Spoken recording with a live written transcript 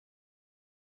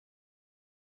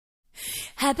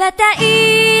羽ばた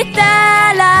い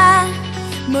たら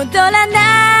戻ら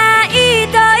ない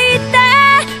と言って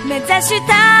目指し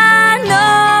たの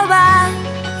は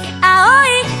青い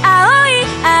青い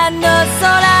あの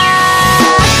空。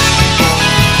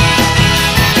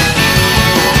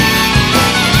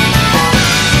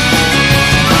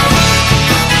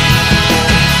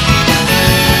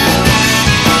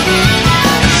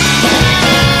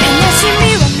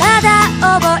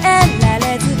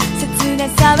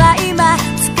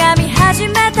始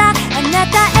めたあな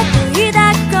たへと抱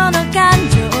くこの感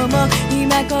情も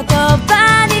今言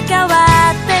葉に変わ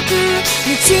ってく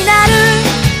未知なる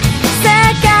世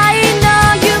界の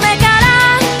夢か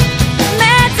ら目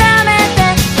覚めて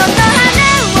この羽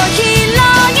を広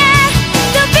げ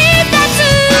飛び立つ。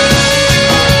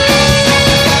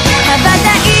羽ば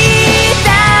たい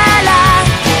たら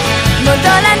戻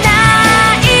らな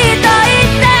いと言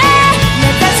って目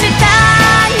指した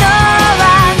のは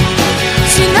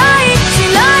白い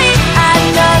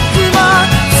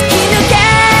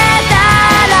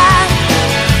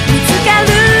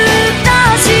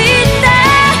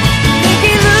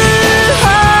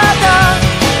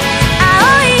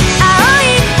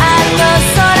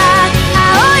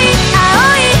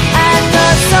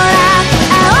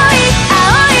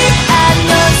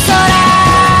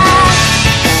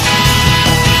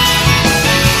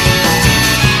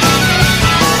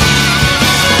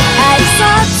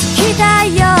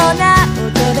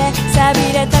錆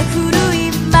びれた古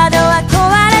い窓は壊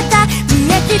れた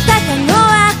見えきた影